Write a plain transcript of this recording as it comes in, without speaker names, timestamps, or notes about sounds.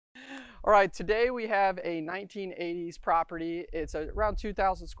All right, today we have a 1980s property. It's around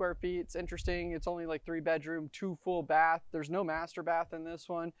 2,000 square feet. It's interesting. It's only like 3-bedroom, 2 full bath. There's no master bath in this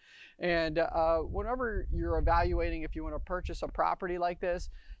one. And whenever you're evaluating if you want to purchase a property like this,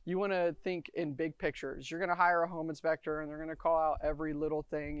 you want to think in big pictures. You're going to hire a home inspector and they're going to call out every little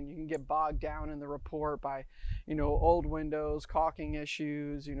thing, and you can get bogged down in the report by, old windows, caulking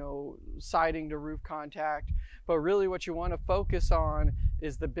issues, siding to roof contact. But really what you want to focus on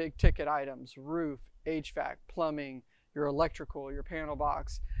is the big ticket items: roof, HVAC, plumbing, your electrical, your panel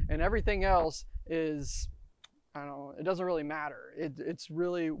box, and everything else is, I don't know, it doesn't really matter. It's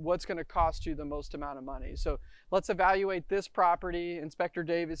really what's going to cost you the most amount of money. So let's evaluate this property. Inspector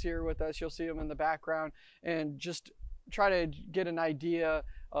Dave is here with us. You'll see him in the background, and just try to get an idea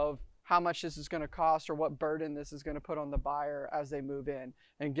of how much this is going to cost or what burden this is going to put on the buyer as they move in,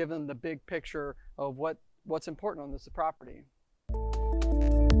 and give them the big picture of what's important on this property.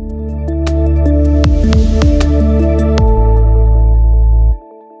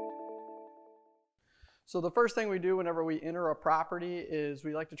 So the first thing we do whenever we enter a property is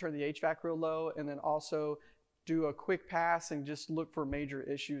we like to turn the HVAC real low, and then also do a quick pass and just look for major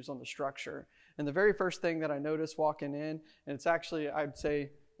issues on the structure. And the very first thing that I noticed walking in, and it's actually, I'd say,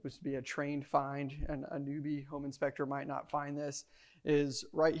 was to be a trained find, and a newbie home inspector might not find this, is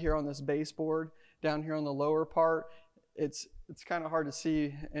right here on this baseboard, down here on the lower part. It's kind of hard to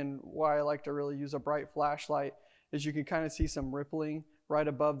see, and why I like to really use a bright flashlight is you can kind of see some rippling right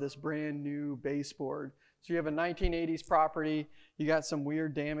above this brand new baseboard. So you have a 1980s property, you got some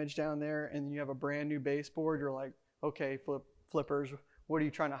weird damage down there, and you have a brand new baseboard. You're like, okay, flippers, what are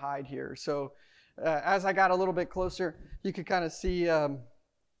you trying to hide here? So as I got a little bit closer, you could kind of see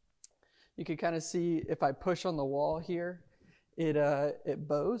if I push on the wall here, it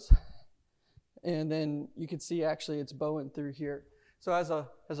bows, and then you can see actually it's bowing through here. So as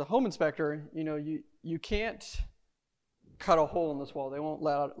a home inspector, you can't cut a hole in this wall. They won't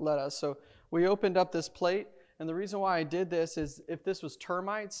let us. So we opened up this plate, and the reason why I did this is if this was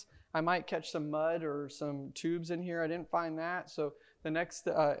termites, I might catch some mud or some tubes in here. I didn't find that. So the next,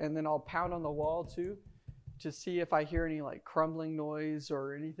 and then I'll pound on the wall too, to see if I hear any like crumbling noise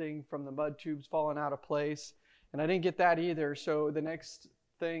or anything from the mud tubes falling out of place. And I didn't get that either. So the next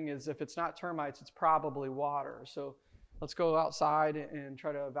thing is, if it's not termites, it's probably water. So let's go outside and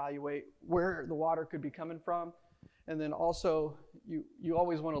try to evaluate where the water could be coming from. And then also, you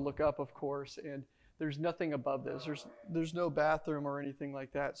always want to look up, of course, and there's nothing above this. There's no bathroom or anything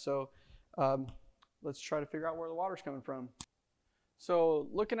like that. So let's try to figure out where the water's coming from. So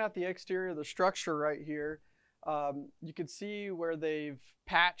looking at the exterior of the structure right here, you can see where they've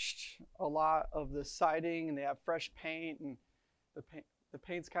patched a lot of the siding, and they have fresh paint, and the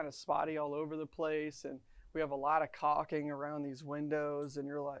paint's kind of spotty all over the place, and we have a lot of caulking around these windows, and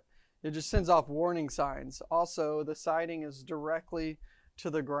you're like, it just sends off warning signs. Also, the siding is directly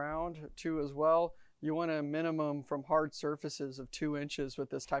to the ground too as well. You want a minimum from hard surfaces of 2 inches with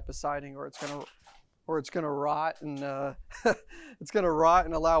this type of siding, or it's gonna rot, and it's gonna rot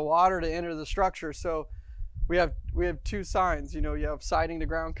and allow water to enter the structure. So we have 2 signs. You have siding to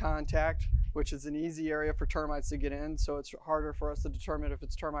ground contact, which is an easy area for termites to get in, so it's harder for us to determine if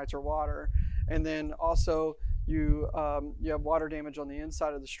it's termites or water. And then also you have water damage on the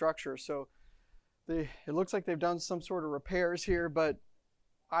inside of the structure. So it looks like they've done some sort of repairs here, but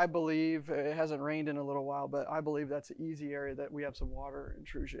I believe it hasn't rained in a little while, but I believe that's an easy area that we have some water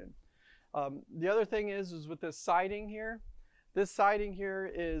intrusion. The other thing is with this siding here. This siding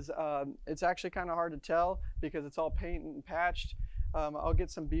here is, it's actually kind of hard to tell because it's all paint and patched. I'll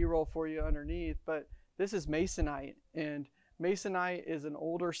get some B-roll for you underneath, but this is masonite, and masonite is an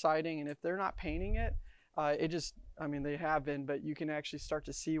older siding, and if they're not painting it, they have been, but you can actually start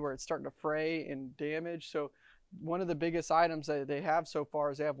to see where it's starting to fray and damage. So one of the biggest items that they have so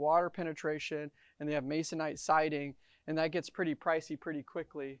far is they have water penetration, and they have masonite siding, and that gets pretty pricey pretty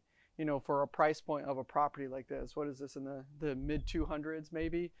quickly, for a price point of a property like this. What is this, in the mid 200s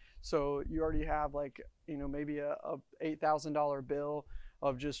maybe? So you already have like, maybe a $8,000 bill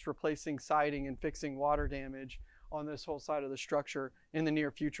of just replacing siding and fixing water damage on this whole side of the structure in the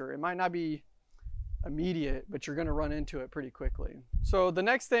near future. It might not be immediate, but you're going to run into it pretty quickly. So the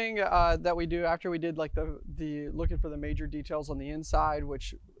next thing that we do after we did like the looking for the major details on the inside,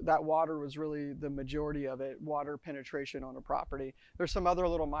 which that water was really the majority of it, water penetration on a property. There's some other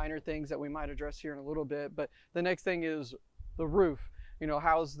little minor things that we might address here in a little bit, but the next thing is the roof.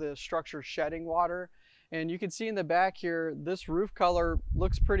 How's the structure shedding water? And you can see in the back here, this roof color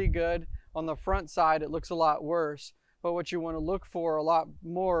looks pretty good. On the front side, it looks a lot worse. But what you want to look for a lot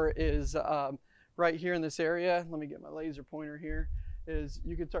more is right here in this area. Let me get my laser pointer here. is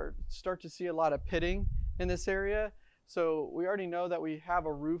you can start to see a lot of pitting in this area. So we already know that we have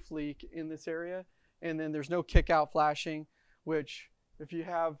a roof leak in this area, and then there's no kick out flashing, which if you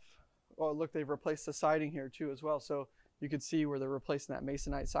have, well, look, they've replaced the siding here too as well. So you can see where they're replacing that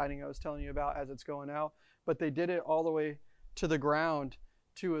masonite siding I was telling you about as it's going out, but they did it all the way to the ground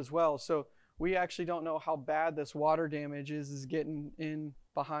too as well. So we actually don't know how bad this water damage is getting in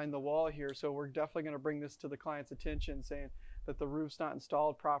behind the wall here. So we're definitely going to bring this to the client's attention, saying that the roof's not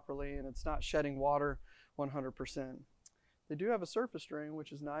installed properly and it's not shedding water 100%. They do have a surface drain,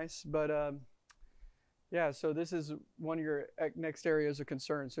 which is nice, but yeah, so this is one of your next areas of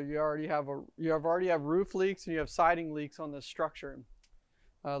concern. So you already have roof leaks and you have siding leaks on this structure.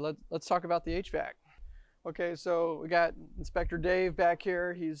 Let's talk about the HVAC. Okay, so we got Inspector Dave back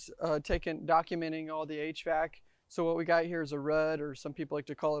here. He's documenting all the HVAC. So what we got here is a RUD, or some people like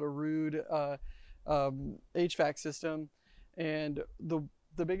to call it a RUD HVAC system. And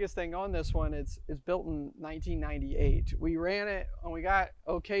the biggest thing on this one is built in 1998. We ran it and we got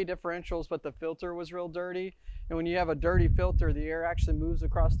okay differentials, but the filter was real dirty. And when you have a dirty filter, the air actually moves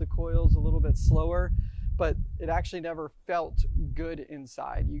across the coils a little bit slower, but it actually never felt good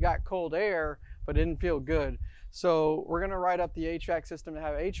inside. You got cold air, but it didn't feel good. So we're gonna write up the HVAC system to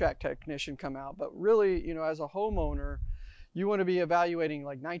have an HVAC technician come out. But really, you know, as a homeowner, you wanna be evaluating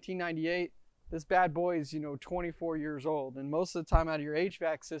like 1998, this bad boy is, 24 years old. And most of the time out of your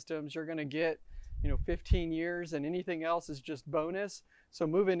HVAC systems, you're gonna get, 15 years, and anything else is just bonus. So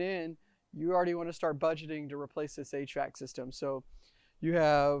moving in, you already wanna start budgeting to replace this HVAC system. So you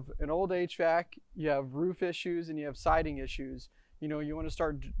have an old HVAC, you have roof issues, and you have siding issues. You want to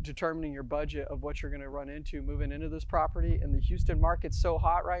start determining your budget of what you're going to run into moving into this property. And the Houston market's so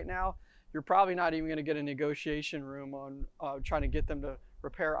hot right now, you're probably not even going to get a negotiation room on trying to get them to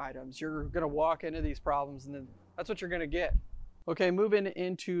repair items. You're going to walk into these problems, and then that's what you're going to get. Okay, moving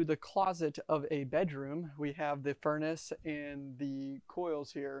into the closet of a bedroom, we have the furnace and the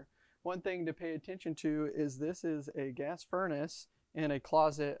coils here. One thing to pay attention to is this is a gas furnace in a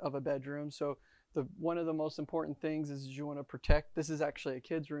closet of a bedroom. So one of the most important things is you want to protect, this is actually a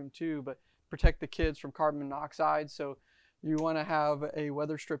kid's room too, but protect the kids from carbon monoxide. So you want to have a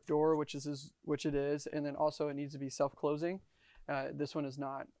weather strip door, which it is, and then also it needs to be self-closing. This one is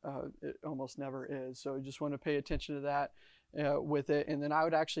not, it almost never is. So you just want to pay attention to that with it. And then I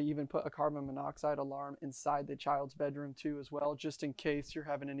would actually even put a carbon monoxide alarm inside the child's bedroom too as well, just in case you're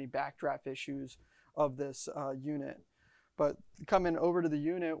having any backdraft issues of this unit. But coming over to the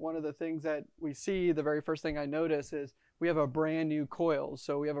unit, one of the things that we see, the very first thing I notice is we have a brand new coils.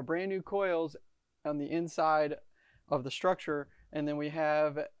 So we have a brand new coils on the inside of the structure, and then we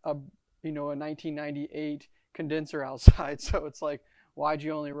have a 1998 condenser outside. So it's like, why'd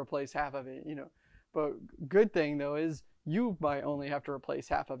you only replace half of it? But good thing though is you might only have to replace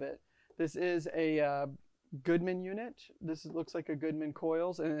half of it. This is a Goodman unit. This looks like a Goodman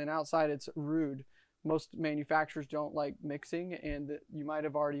coils, and then outside it's RUD. Most manufacturers don't like mixing, and you might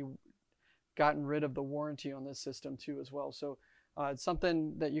have already gotten rid of the warranty on this system too as well. So it's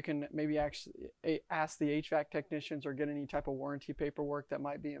something that you can maybe actually ask the HVAC technicians or get any type of warranty paperwork that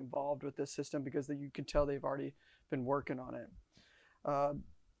might be involved with this system, because you can tell they've already been working on it.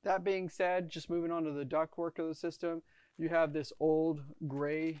 That being said, just moving on to the ductwork of the system, you have this old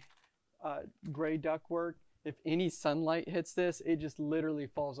gray ductwork. If any sunlight hits this, it just literally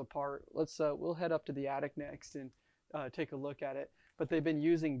falls apart. We'll head up to the attic next and take a look at it. But they've been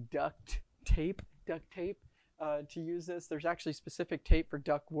using duct tape to use this. There's actually specific tape for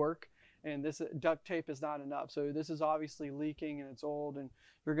duct work, and this duct tape is not enough. So this is obviously leaking and it's old, and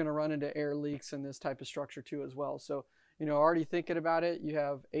you're gonna run into air leaks in this type of structure too as well. So, already thinking about it, you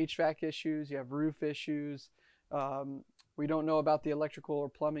have HVAC issues, you have roof issues. We don't know about the electrical or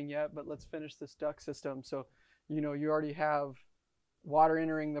plumbing yet, but let's finish this duct system. So, you already have water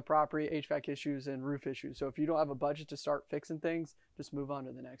entering the property, HVAC issues, and roof issues. So if you don't have a budget to start fixing things, just move on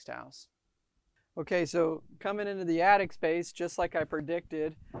to the next house. Okay, so coming into the attic space, just like I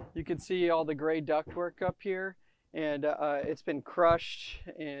predicted, you can see all the gray ductwork up here, and it's been crushed,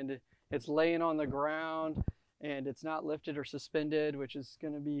 and it's laying on the ground, and it's not lifted or suspended, which is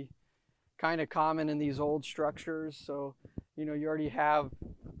going to be kind of common in these old structures. So, you already have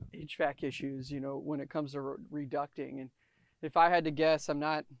HVAC issues, when it comes to reducting. And if I had to guess, I'm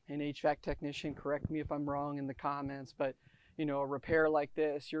not an HVAC technician, correct me if I'm wrong in the comments, but a repair like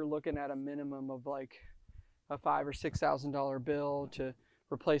this, you're looking at a minimum of like a $5,000 or $6,000 bill to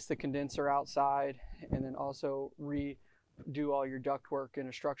replace the condenser outside, and then also redo all your ductwork in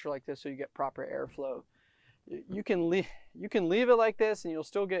a structure like this so you get proper airflow. you can leave it like this and you'll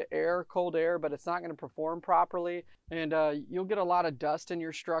still get air, cold air, but it's not going to perform properly, and you'll get a lot of dust in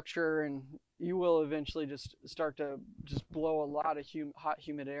your structure, and you will eventually just start to just blow a lot of hot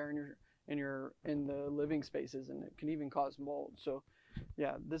humid air in the living spaces, and it can even cause mold. So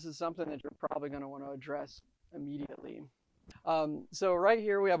yeah, this is something that you're probably going to want to address immediately. So right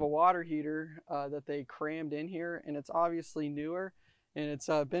here we have a water heater that they crammed in here, and it's obviously newer, and it's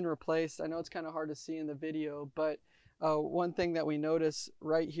been replaced. I know it's kind of hard to see in the video, but one thing that we notice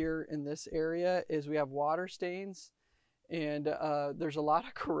right here in this area is we have water stains, and there's a lot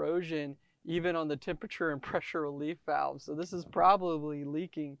of corrosion even on the temperature and pressure relief valves. So this is probably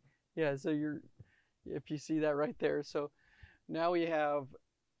leaking. Yeah, so if you see that right there. So now we have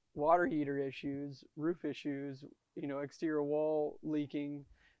water heater issues, roof issues, you know, exterior wall leaking.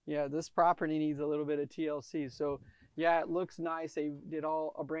 Yeah, this property needs a little bit of TLC. So yeah, it looks nice. They did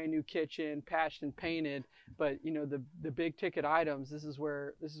a brand new kitchen, patched and painted, but you know, the big ticket items, this is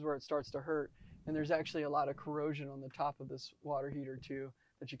where it starts to hurt. And there's actually a lot of corrosion on the top of this water heater too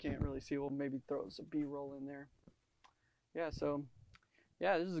that you can't really see. We'll maybe throw some B-roll in there. Yeah, so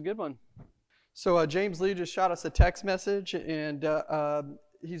yeah, this is a good one. So James Lee just shot us a text message, and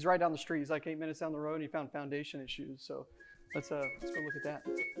he's right down the street. He's like 8 minutes down the road, and he found foundation issues. So let's go look at that.